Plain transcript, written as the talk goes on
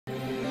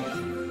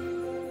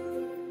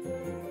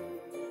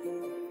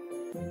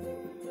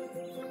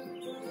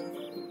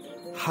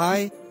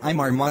Hi, I'm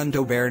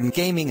Armando Barron,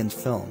 Gaming and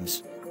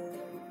Films.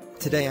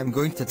 Today I'm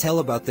going to tell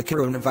about the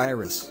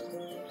coronavirus.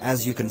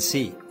 As you can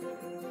see,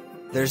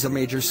 there's a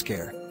major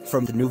scare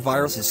from the new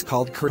virus is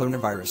called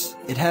coronavirus.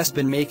 It has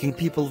been making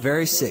people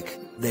very sick.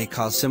 They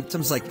cause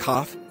symptoms like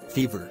cough,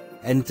 fever,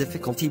 and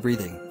difficulty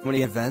breathing.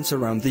 Many events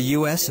around the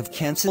US have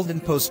cancelled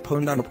and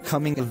postponed on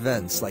upcoming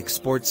events like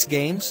sports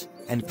games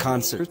and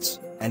concerts,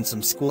 and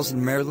some schools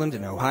in Maryland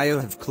and Ohio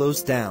have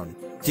closed down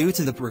due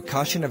to the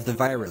precaution of the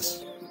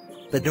virus.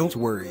 But don't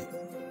worry.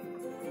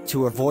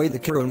 To avoid the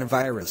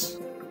coronavirus,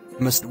 you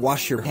must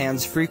wash your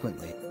hands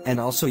frequently,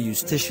 and also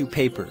use tissue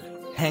paper,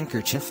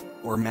 handkerchief,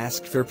 or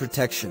mask for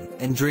protection,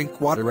 and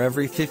drink water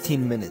every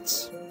 15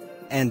 minutes.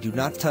 And do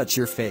not touch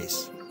your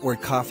face, or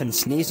cough and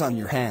sneeze on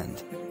your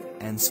hand.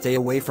 And stay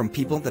away from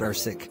people that are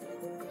sick.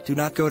 Do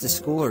not go to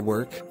school or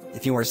work.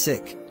 If you are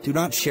sick, do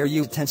not share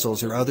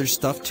utensils or other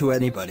stuff to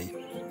anybody.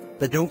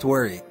 But don't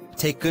worry,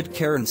 take good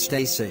care and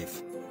stay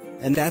safe.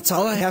 And that's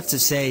all I have to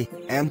say,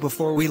 and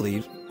before we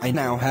leave, I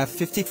now have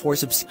 54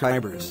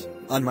 subscribers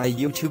on my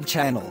YouTube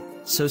channel,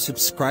 so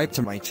subscribe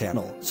to my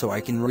channel so I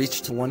can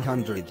reach to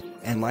 100,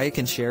 and like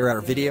and share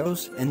our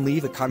videos and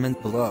leave a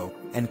comment below,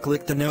 and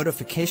click the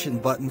notification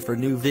button for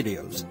new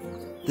videos.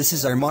 This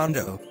is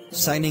Armando,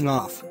 signing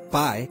off,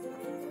 bye.